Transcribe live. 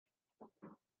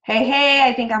Hey,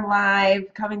 I think I'm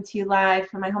live, coming to you live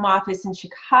from my home office in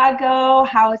Chicago.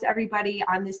 How is everybody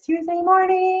on this Tuesday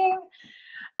morning?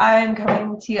 I'm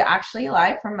coming to you actually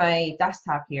live from my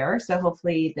desktop here, so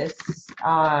hopefully this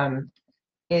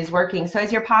is working. So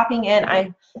as you're popping in,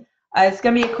 it's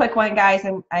going to be a quick one, guys.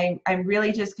 I'm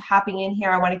really just hopping in here.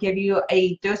 I want to give you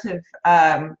a dose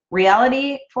of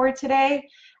reality for today.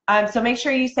 So make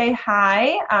sure you say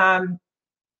hi.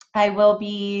 I will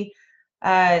be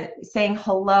saying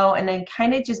hello and then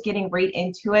kind of just getting right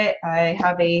into it. I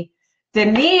have a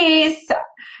Denise.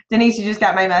 Denise, you just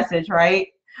got my message, right?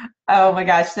 Oh my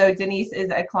gosh. So Denise is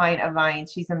a client of mine.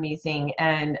 She's amazing.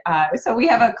 And so we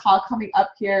have a call coming up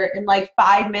here in like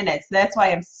 5 minutes. That's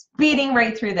why I'm speeding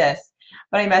right through this.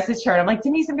 But I messaged her and I'm like,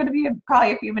 Denise, I'm going to be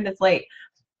probably a few minutes late.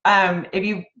 If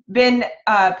you've been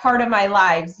part of my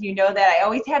lives, you know that I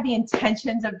always have the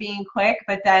intentions of being quick,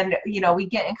 but then, we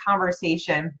get in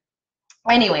conversation.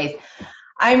 Anyways,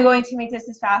 I'm going to make this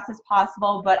as fast as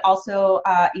possible, but also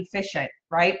efficient,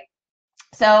 right?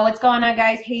 So what's going on,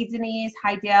 guys? Hey, Denise.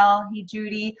 Hi, Dale. Hey,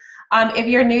 Judy. If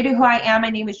you're new to who I am,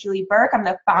 my name is Julie Burke. I'm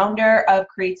the founder of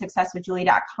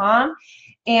CreateSuccessWithJulie.com,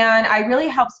 and I really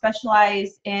help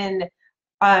specialize in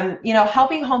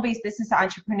helping home-based business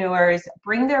entrepreneurs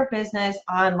bring their business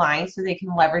online so they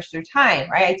can leverage their time,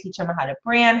 right? I teach them how to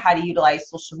brand, how to utilize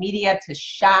social media to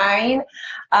shine,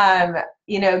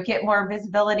 get more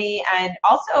visibility, and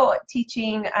also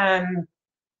teaching,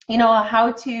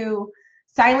 how to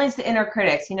silence the inner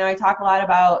critics. I talk a lot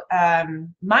about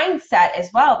mindset as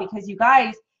well, because you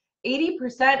guys,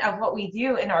 80% of what we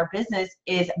do in our business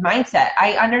is mindset.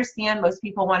 I understand most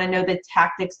people want to know the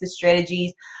tactics, the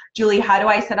strategies. Julie, how do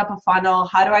I set up a funnel?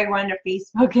 How do I run a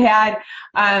Facebook ad?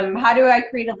 How do I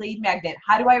create a lead magnet?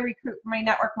 How do I recruit for my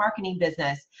network marketing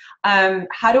business?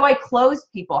 How do I close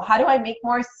people? How do I make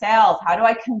more sales? How do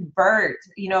I convert?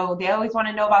 They always want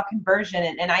to know about conversion.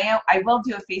 And I will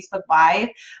do a Facebook Live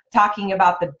talking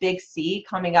about the big C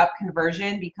coming up,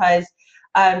 conversion, because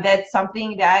that's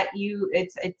something that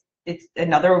it's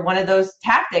another one of those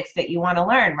tactics that you want to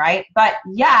learn, right? But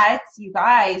yet, you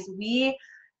guys,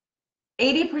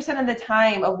 80% of the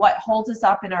time of what holds us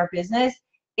up in our business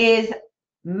is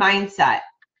mindset.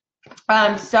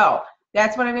 So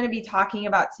that's what I'm going to be talking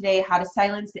about today, how to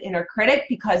silence the inner critic,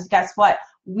 because guess what?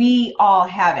 We all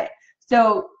have it.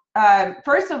 So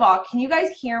first of all, can you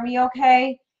guys hear me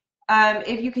okay?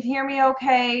 If you could hear me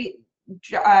okay,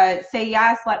 say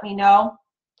yes, let me know.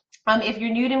 If you're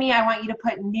new to me, I want you to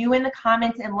put new in the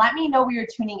comments and let me know where you're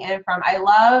tuning in from. I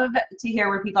love to hear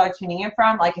where people are tuning in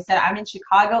from. Like I said, I'm in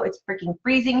Chicago. It's freaking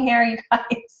freezing here, you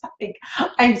guys.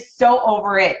 I'm so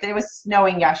over it. It was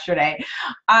snowing yesterday.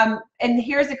 And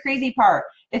here's the crazy part.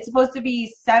 It's supposed to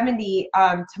be 70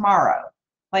 tomorrow.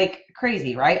 Like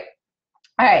crazy, right?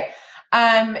 All right.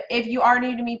 If you are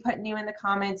new to me, put new in the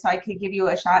comments so I could give you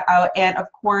a shout out. And of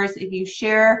course, if you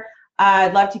share,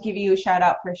 I'd love to give you a shout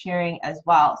out for sharing as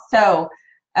well. So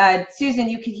Susan,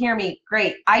 you can hear me.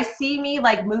 Great. I see me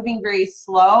like moving very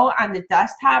slow on the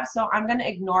desktop, so I'm going to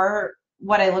ignore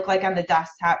what I look like on the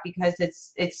desktop because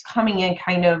it's coming in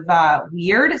kind of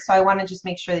weird. So I want to just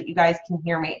make sure that you guys can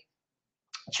hear me.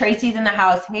 Tracy's in the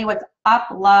house. Hey, what's up,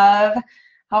 love?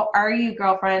 How are you,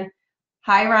 girlfriend?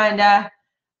 Hi, Rhonda.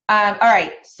 All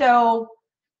right. So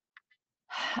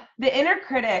the inner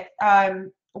critic,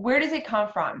 where does it come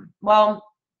from? Well,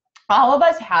 all of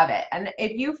us have it. And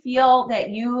if you feel that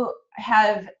you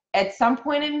have at some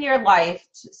point in your life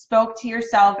spoke to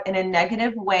yourself in a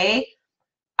negative way,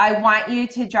 I want you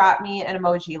to drop me an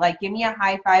emoji. Like, give me a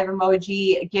high five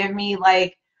emoji. Give me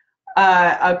like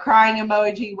a crying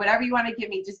emoji, whatever you want to give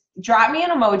me. Just drop me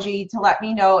an emoji to let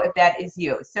me know if that is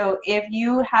you. So if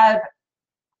you have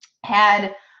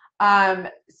had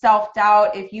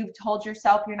self-doubt, if you've told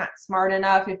yourself you're not smart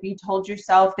enough, if you told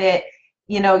yourself that,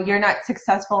 you're not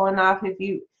successful enough, if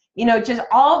you, just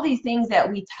all of these things that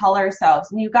we tell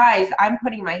ourselves. And you guys, I'm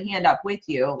putting my hand up with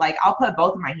you. Like, I'll put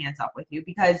both of my hands up with you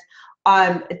because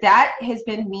that has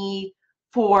been me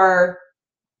for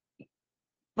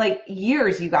like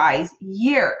years, you guys,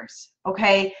 years.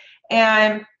 Okay.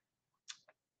 And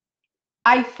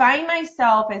I find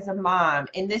myself as a mom,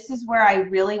 and this is where I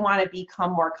really want to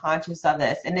become more conscious of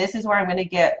this. And this is where I'm going to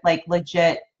get like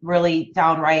legit, really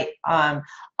downright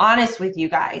honest with you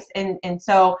guys. And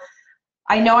so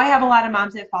I know I have a lot of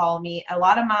moms that follow me, a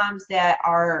lot of moms that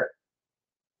are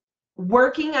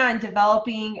working on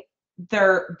developing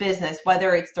their business,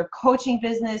 whether it's their coaching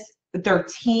business, their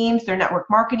teams, their network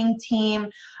marketing team,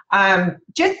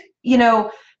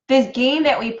 this game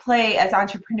that we play as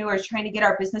entrepreneurs trying to get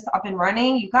our business up and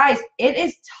running, you guys, it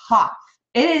is tough.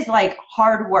 It is like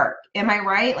hard work. Am I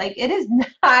right? Like it is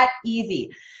not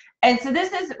easy. And so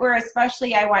this is where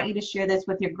especially I want you to share this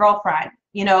with your girlfriend.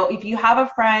 You know, if you have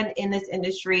a friend in this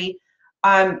industry,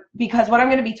 because what I'm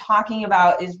going to be talking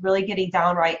about is really getting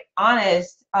downright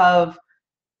honest of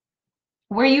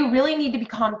where you really need to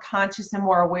become conscious and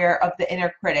more aware of the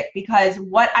inner critic. Because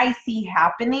what I see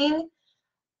happening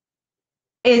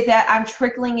is that I'm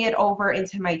trickling it over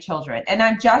into my children. And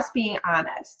I'm just being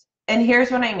honest. And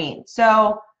here's what I mean.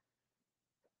 So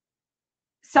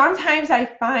sometimes I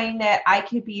find that I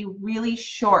could be really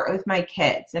short with my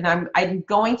kids. And I'm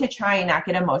going to try and not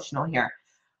get emotional here.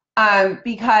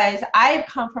 Because I've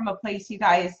come from a place, you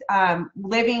guys,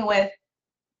 living with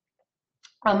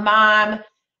a mom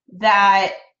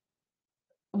that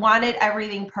wanted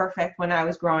everything perfect when I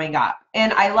was growing up.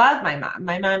 And I love my mom.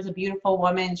 My mom's a beautiful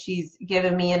woman. She's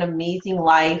given me an amazing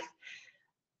life.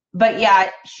 But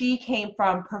yet she came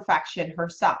from perfection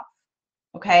herself.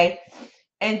 Okay.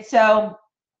 And so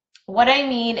what I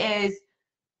mean is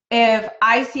if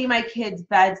I see my kids'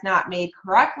 beds not made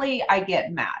correctly, I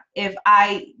get mad. If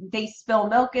they spill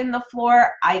milk in the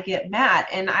floor, I get mad.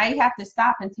 And I have to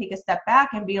stop and take a step back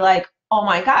and be like, oh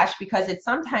my gosh, because it's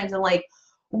sometimes I'm like,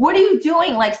 what are you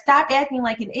doing? Like, stop acting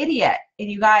like an idiot.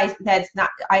 And you guys, that's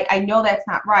not, I know that's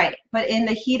not right. But in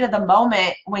the heat of the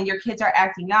moment, when your kids are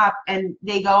acting up and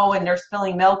they go and they're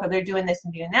spilling milk or they're doing this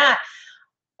and doing that,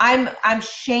 I'm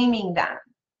shaming them.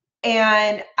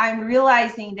 And I'm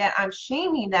realizing that I'm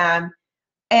shaming them.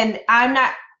 And I'm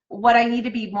not, what I need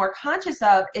to be more conscious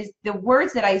of is the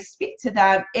words that I speak to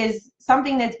them is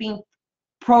something that's being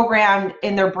programmed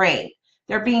in their brain.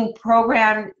 They're being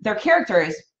programmed, their character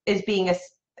is being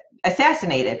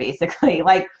assassinated, basically.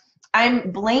 Like,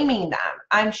 I'm blaming them,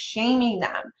 I'm shaming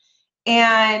them.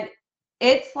 And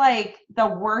it's like the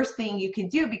worst thing you can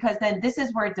do, because then this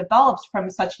is where it develops from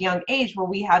such a young age where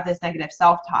we have this negative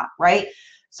self-talk, right?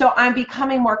 So I'm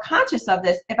becoming more conscious of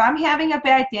this. If I'm having a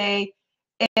bad day,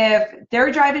 if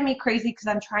they're driving me crazy because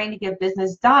I'm trying to get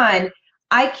business done,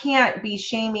 I can't be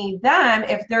shaming them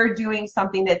if they're doing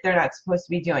something that they're not supposed to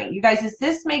be doing. You guys, does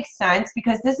this make sense?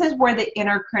 Because this is where the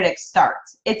inner critic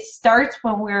starts. It starts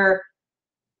when we're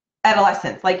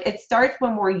adolescents. Like, it starts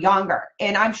when we're younger.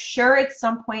 And I'm sure at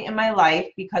some point in my life,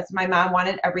 because my mom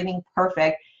wanted everything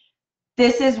perfect,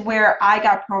 this is where I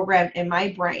got programmed in my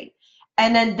brain.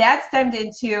 And then that stemmed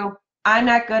into, I'm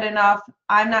not good enough,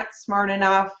 I'm not smart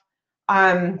enough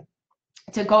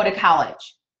to go to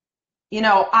college. You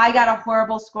know, I got a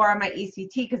horrible score on my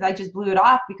ACT because I just blew it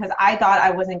off because I thought I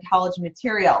wasn't college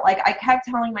material. Like, I kept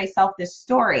telling myself this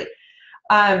story.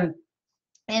 And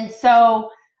so,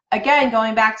 again,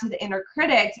 going back to the inner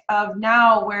critic of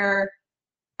now where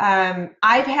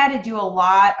I've had to do a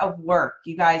lot of work,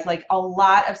 you guys, like a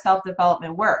lot of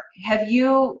self-development work.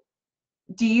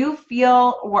 Do you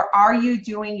feel, or are you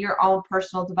doing your own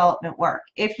personal development work?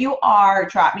 If you are,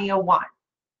 drop me a 1.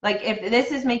 Like, if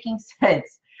this is making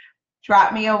sense,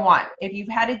 drop me a 1. If you've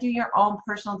had to do your own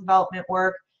personal development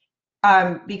work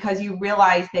because you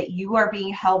realize that you are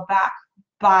being held back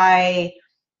by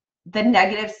the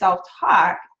negative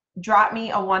self-talk, drop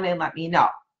me a 1 and let me know.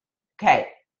 Okay.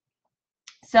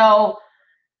 So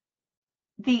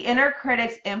the inner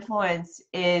critic's influence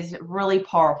is really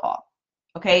powerful.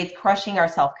 Okay. It's crushing our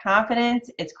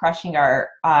self-confidence. It's crushing our,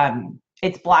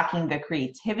 it's blocking the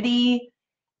creativity.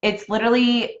 It's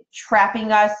literally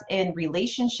trapping us in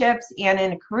relationships and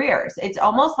in careers. It's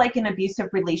almost like an abusive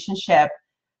relationship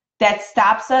that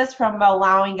stops us from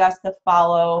allowing us to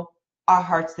follow our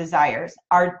heart's desires,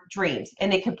 our dreams.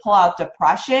 And it can pull out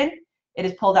depression. It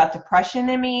has pulled out depression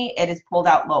in me. It has pulled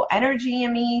out low energy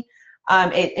in me.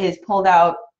 It has pulled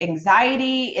out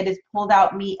anxiety. It has pulled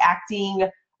out me acting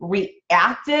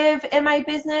reactive in my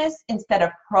business instead of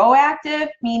proactive,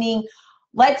 meaning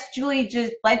let Julie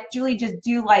just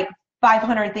do like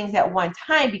 500 things at one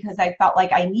time because I felt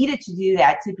like I needed to do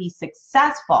that to be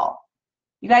successful.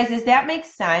 You guys, does that make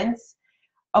sense?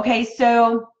 Okay,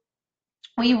 so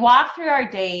we walk through our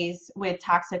days with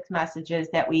toxic messages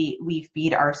that we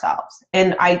feed ourselves,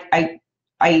 and I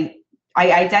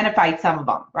identified some of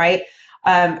them, right?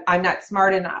 I'm not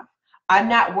smart enough. I'm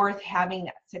not worth having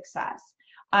that success.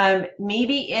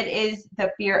 Maybe it is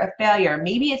the fear of failure.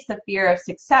 Maybe it's the fear of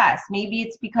success. Maybe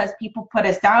it's because people put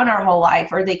us down our whole life,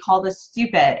 or they called us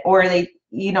stupid, or they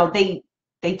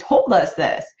told us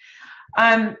this.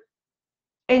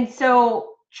 And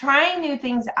so trying new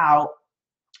things out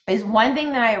is one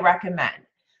thing that I recommend.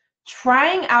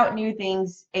 Trying out new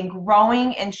things and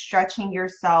growing and stretching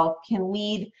yourself will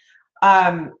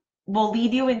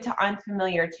lead you into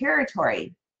unfamiliar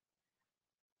territory.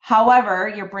 However,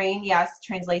 your brain, yes,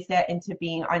 translates that into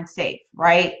being unsafe,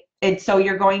 right? And so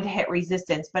you're going to hit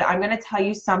resistance. But I'm going to tell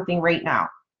you something right now.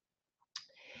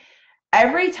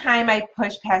 Every time I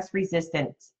pushed past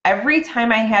resistance, every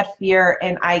time I had fear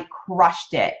and I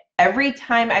crushed it, every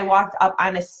time I walked up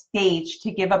on a stage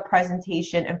to give a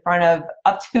presentation in front of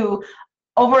up to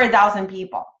over 1,000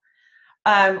 people,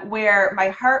 where my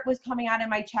heart was coming out of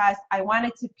my chest, I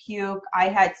wanted to puke, I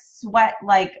had sweat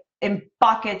like in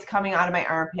buckets coming out of my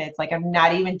armpits, like I'm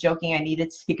not even joking, I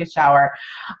needed to take a shower.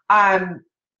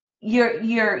 Your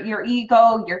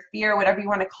ego, your fear, whatever you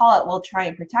want to call it, will try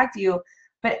and protect you.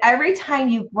 But every time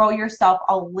you grow yourself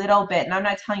a little bit, and I'm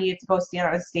not telling you to go stand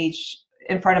on a stage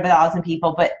in front of 1,000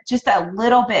 people, but just a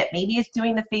little bit, maybe it's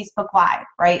doing the Facebook Live,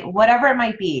 right? Whatever it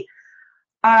might be,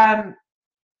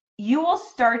 you will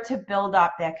start to build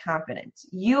up that confidence.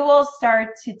 You will start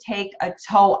to take a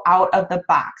toe out of the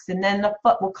box, and then the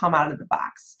foot will come out of the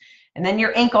box. And then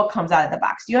your ankle comes out of the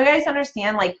box. Do you guys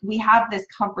understand? Like, we have this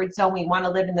comfort zone. We want to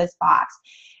live in this box.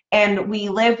 And we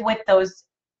live with those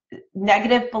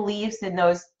negative beliefs and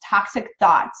those toxic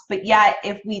thoughts. But yet,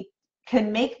 if we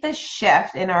can make the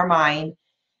shift in our mind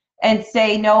and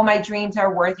say, no, my dreams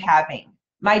are worth having,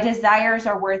 my desires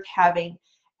are worth having,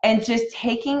 and just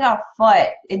taking a foot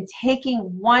and taking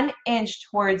 1 inch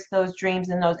towards those dreams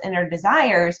and those inner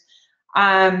desires,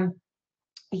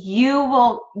 you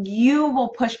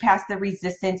will push past the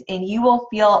resistance, and you will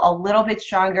feel a little bit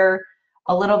stronger,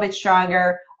 a little bit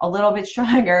stronger, a little bit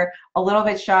stronger, a little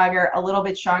bit stronger, a little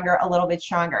bit stronger, a little bit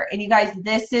stronger. And you guys,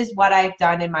 this is what I've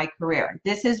done in my career.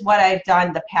 This is what I've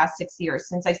done the past 6 years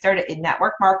since I started in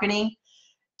network marketing,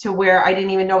 to where I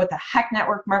didn't even know what the heck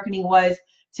network marketing was,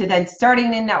 to then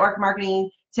starting in network marketing,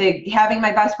 to having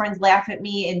my best friends laugh at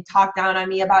me and talk down on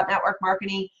me about network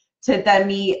marketing, to then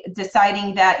me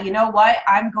deciding that, you know what,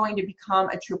 I'm going to become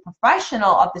a true professional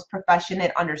of this profession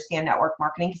and understand network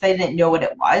marketing, because I didn't know what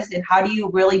it was. And how do you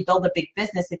really build a big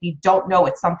business if you don't know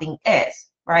what something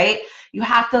is, right? You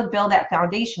have to build that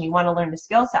foundation. You want to learn the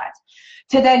skill sets.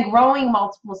 To then growing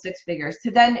multiple 6 figures,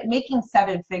 to then making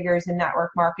 7 figures in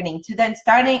network marketing, to then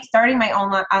starting my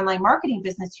online marketing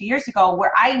business 2 years ago,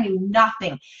 where I knew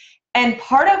nothing. And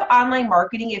part of online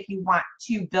marketing, if you want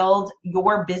to build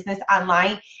your business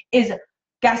online, is,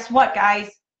 guess what,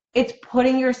 guys? It's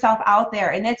putting yourself out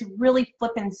there, and it's really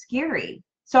flipping scary.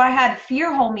 So I had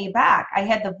fear hold me back. I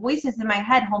had the voices in my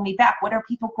head hold me back. What are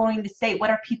people going to say? What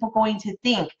are people going to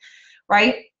think,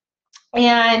 right?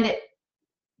 And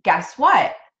guess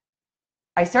what?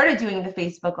 I started doing the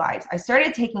Facebook Lives. I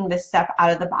started taking this step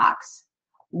out of the box,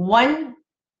 1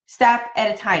 step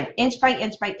at a time, inch by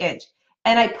inch by inch.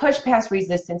 And I pushed past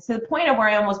resistance to the point of where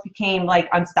I almost became like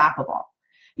unstoppable.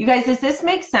 You guys, does this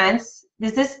make sense?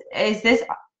 If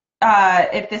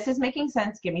this is making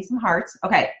sense, give me some hearts.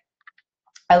 Okay.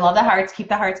 I love the hearts. Keep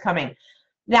the hearts coming.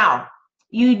 Now,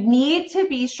 you need to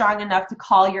be strong enough to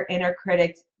call your inner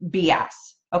critic BS.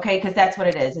 Okay. Because that's what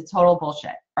it is. It's total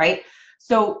bullshit, right?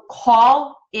 So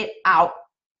call it out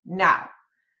now.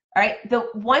 All right. The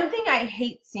one thing I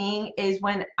hate seeing is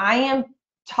when I am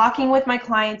talking with my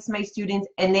clients, my students,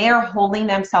 and they are holding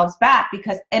themselves back,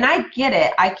 because, and I get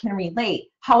it, I can relate.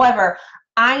 However,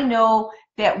 I know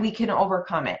that we can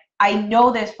overcome it. I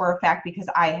know this for a fact because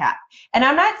I have. And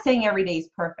I'm not saying every day is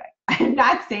perfect. I'm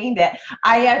not saying that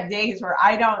I have days where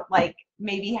I don't like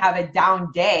maybe have a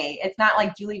down day. It's not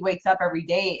like Julie wakes up every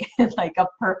day in like a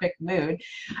perfect mood,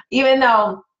 even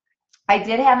though I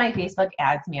did have my Facebook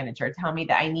ads manager tell me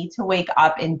that I need to wake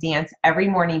up and dance every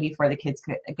morning before the kids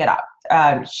get up.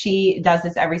 She does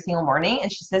this every single morning, and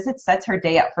she says it sets her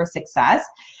day up for success.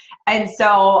 And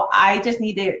so I just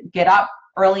need to get up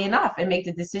early enough and make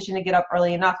the decision to get up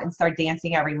early enough and start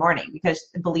dancing every morning, because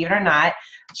believe it or not,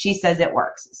 she says it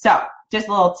works. So just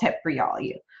a little tip for y'all,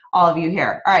 all of you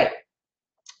here. All right.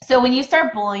 So when you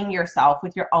start bullying yourself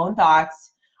with your own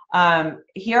thoughts,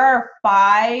 here are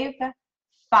five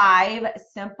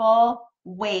simple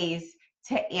ways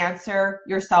to answer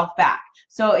yourself back.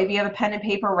 So if you have a pen and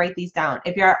paper, write these down.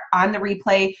 If you're on the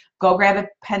replay, go grab a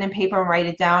pen and paper and write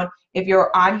it down. If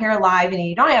you're on here live and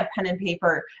you don't have pen and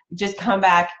paper, just come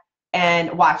back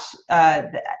and watch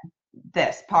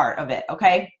this part of it,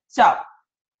 okay? So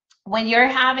when you're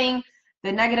having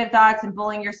the negative thoughts and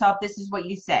bullying yourself, this is what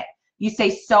you say. You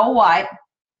say, so what?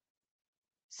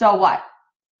 So what?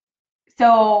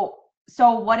 So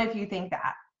what if you think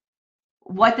that?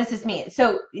 What does this mean?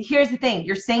 So here's the thing,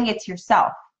 you're saying it to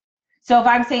yourself. So if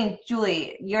I'm saying,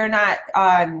 Julie, you're not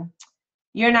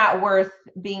worth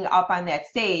being up on that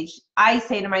stage, I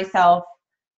say to myself,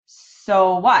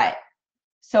 so what?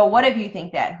 So what if you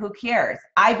think that? Who cares?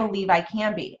 I believe I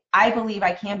can be. I believe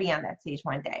I can be on that stage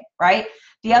one day, right?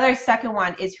 The other second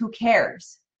one is, who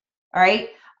cares? All right?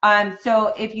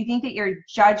 So if you think that your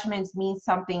judgments mean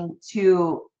something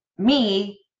to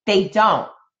me, they don't.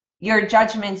 Your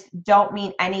judgments don't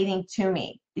mean anything to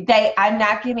me. I'm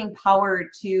not giving power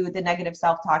to the negative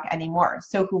self-talk anymore.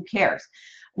 So who cares?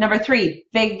 Number 3,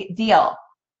 big deal.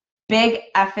 Big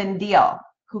effing deal.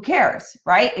 Who cares,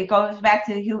 right? It goes back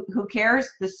to who cares?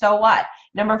 The so what?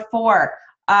 Number 4,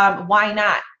 why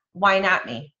not? Why not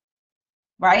me?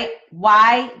 Right?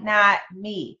 Why not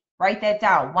me? Write that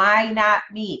down. Why not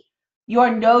me? You're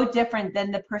no different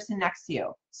than the person next to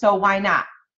you. So why not?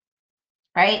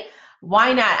 Right?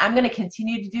 Why not? I'm going to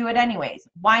continue to do it anyways.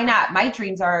 Why not? My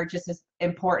dreams are just as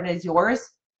important as yours.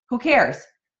 Who cares?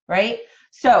 Right?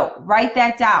 So write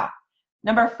that down.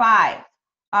 Number 5,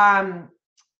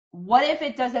 what if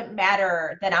it doesn't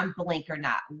matter that I'm blank or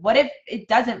not? What if it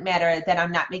doesn't matter that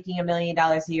I'm not making $1 million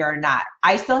a year or not?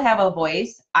 I still have a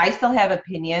voice. I still have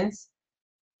opinions.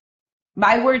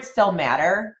 My words still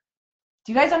matter.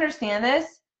 Do you guys understand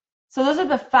this? So those are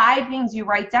the 5 things you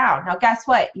write down. Now, guess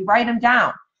what? You write them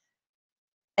down.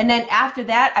 And then after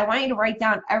that, I want you to write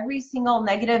down every single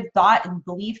negative thought and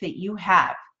belief that you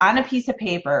have on a piece of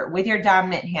paper with your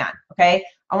dominant hand, okay?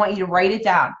 I want you to write it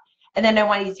down. And then I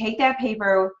want you to take that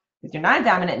paper with your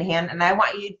non-dominant hand, and I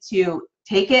want you to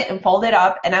take it and fold it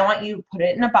up, and I want you to put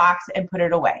it in a box and put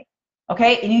it away,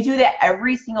 okay? And you do that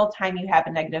every single time you have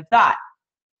a negative thought,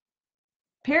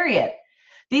 period.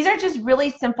 These are just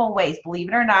really simple ways. Believe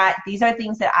it or not, these are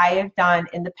things that I have done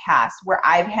in the past where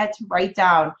I've had to write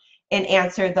down and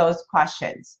answer those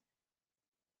questions.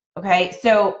 Okay,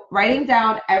 so writing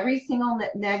down every single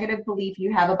negative belief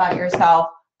you have about yourself,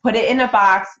 put it in a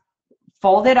box,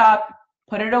 fold it up,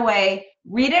 put it away,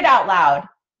 read it out loud,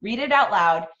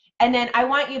 and then I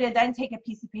want you to then take a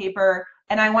piece of paper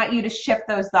and I want you to shift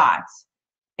those thoughts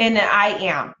in the I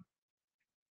am.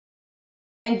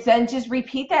 And then just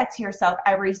repeat that to yourself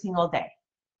every single day.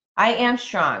 I am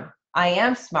strong. I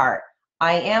am smart.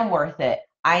 I am worth it.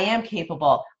 I am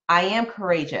capable. I am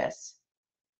courageous.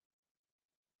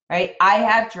 Right? I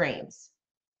have dreams.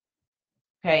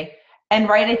 Okay? And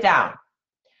write it down.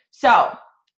 So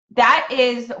that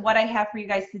is what I have for you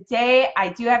guys today. I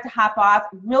do have to hop off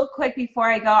real quick before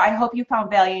I go. I hope you found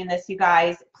value in this, you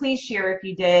guys. Please share if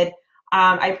you did.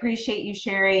 I appreciate you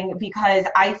sharing because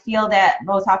I feel that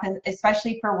most often,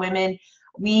 especially for women,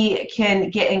 we can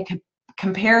get in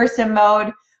comparison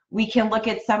mode. We can look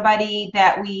at somebody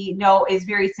that we know is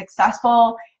very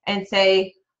successful and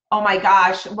say, oh my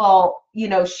gosh, well, you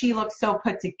know, she looks so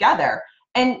put together.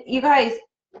 And you guys,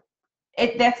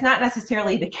 that's not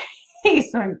necessarily the case.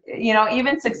 You know,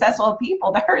 even successful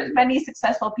people, there are many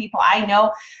successful people I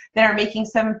know that are making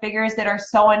 7 figures that are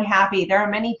so unhappy. There are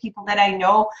many people that I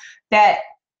know that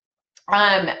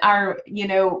are, you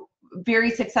know,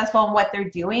 very successful in what they're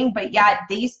doing, but yet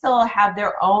they still have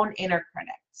their own inner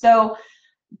critic. So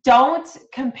don't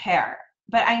compare.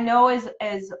 But I know as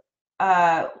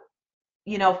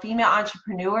you know, female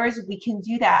entrepreneurs, we can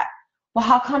do that. Well,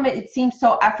 how come it seems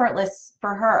so effortless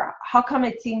for her? How come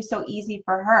it seems so easy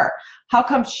for her? How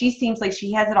come she seems like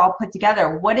she has it all put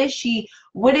together? What is she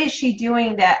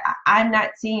doing that I'm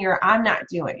not seeing or I'm not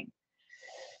doing?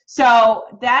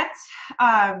 So that's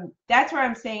where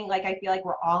I'm saying, like, I feel like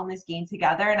we're all in this game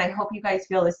together, and I hope you guys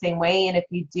feel the same way. And if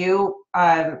you do,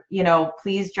 you know,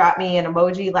 please drop me an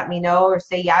emoji, let me know, or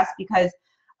say yes, because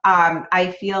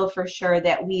I feel for sure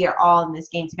that we are all in this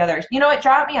game together. You know what?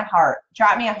 Drop me a heart.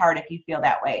 Drop me a heart if you feel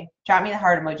that way. Drop me the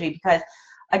heart emoji, because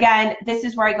again, this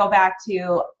is where I go back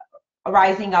to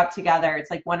rising up together. It's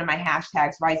like one of my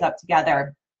hashtags, rise up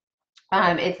together.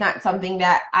 It's not something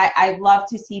that I love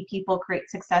to see people create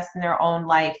success in their own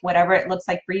life, whatever it looks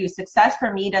like for you. Success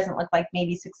for me doesn't look like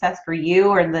maybe success for you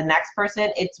or the next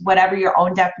person. It's whatever your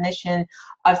own definition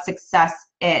of success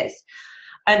is.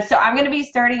 And so I'm going to be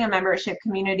starting a membership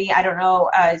community. I don't know,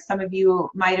 some of you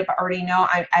might have already know.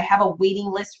 I have a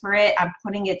waiting list for it. I'm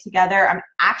putting it together. I'm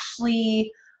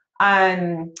actually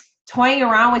toying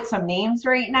around with some names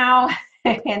right now.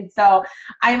 And so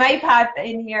I might pop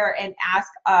in here and ask,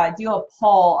 do a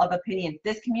poll of opinions.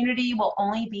 This community will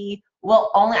only,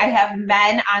 I have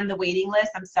men on the waiting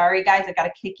list. I'm sorry, guys, I got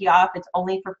to kick you off. It's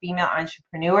only for female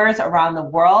entrepreneurs around the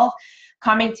world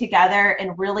coming together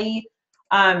and really,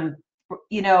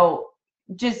 you know,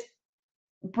 just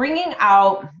bringing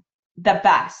out the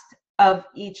best of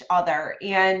each other.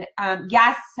 And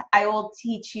yes, I will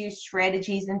teach you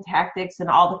strategies and tactics and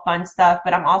all the fun stuff,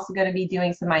 but I'm also going to be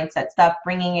doing some mindset stuff,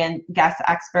 bringing in guest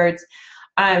experts,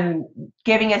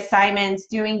 giving assignments,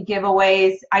 doing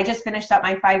giveaways. I just finished up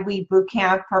my 5-week boot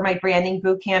camp for my branding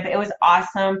boot camp. It was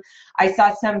awesome. I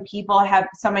saw some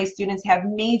of my students have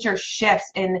major shifts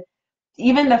in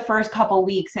even the first couple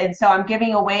weeks. And so I'm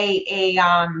giving away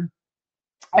and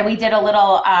we did a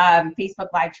little Facebook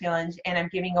Live challenge, and I'm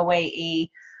giving away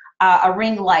a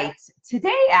ring light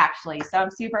today, actually. So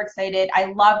I'm super excited.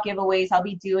 I love giveaways. I'll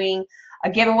be doing a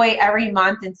giveaway every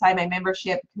month inside my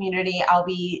membership community. I'll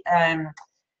be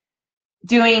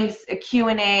doing a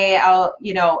Q&A.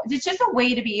 It's just a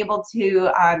way to be able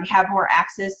to have more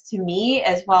access to me,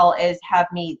 as well as have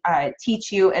me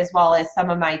teach you, as well as some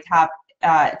of my top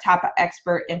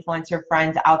expert influencer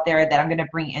friends out there that I'm going to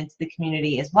bring into the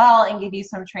community as well and give you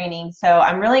some training. So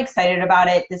I'm really excited about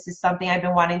it. This is something I've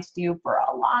been wanting to do for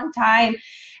a long time,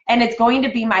 and it's going to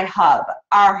be my hub,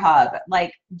 our hub,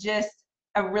 like just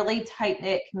a really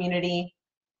tight-knit community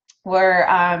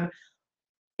where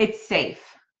it's safe.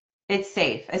 It's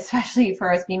safe, especially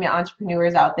for us female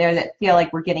entrepreneurs out there that feel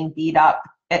like we're getting beat up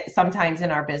sometimes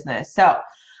in our business. So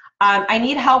I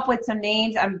need help with some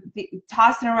names. I'm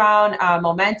tossing around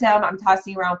momentum. I'm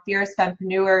tossing around fierce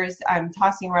fempreneurs. I'm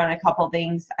tossing around a couple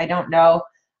things. I don't know.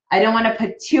 I don't want to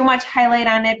put too much highlight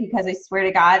on it, because I swear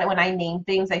to God, when I name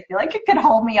things, I feel like it could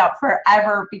hold me up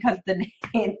forever because the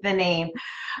name.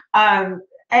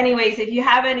 Anyways, if you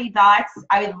have any thoughts,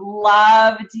 I would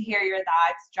love to hear your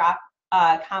thoughts. Drop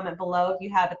comment below if you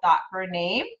have a thought for a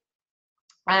name.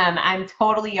 I'm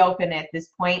totally open at this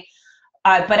point,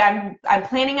 but I'm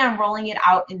planning on rolling it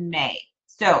out in May.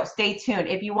 So stay tuned.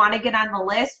 If you want to get on the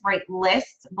list, write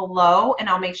list below, and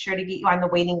I'll make sure to get you on the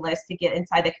waiting list to get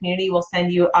inside the community. We'll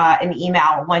send you an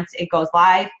email once it goes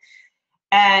live.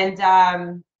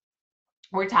 And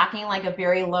we're talking like a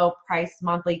very low price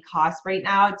monthly cost right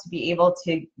now to be able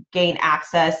to gain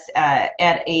access at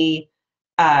a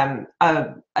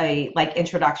like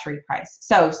introductory price.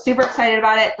 So super excited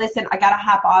about it. Listen, I gotta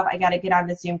hop off. I gotta get on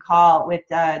the Zoom call with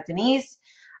Denise.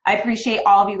 I appreciate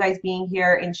all of you guys being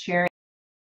here and sharing.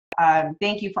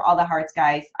 Thank you for all the hearts,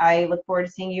 guys. I look forward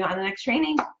to seeing you on the next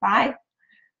training. Bye.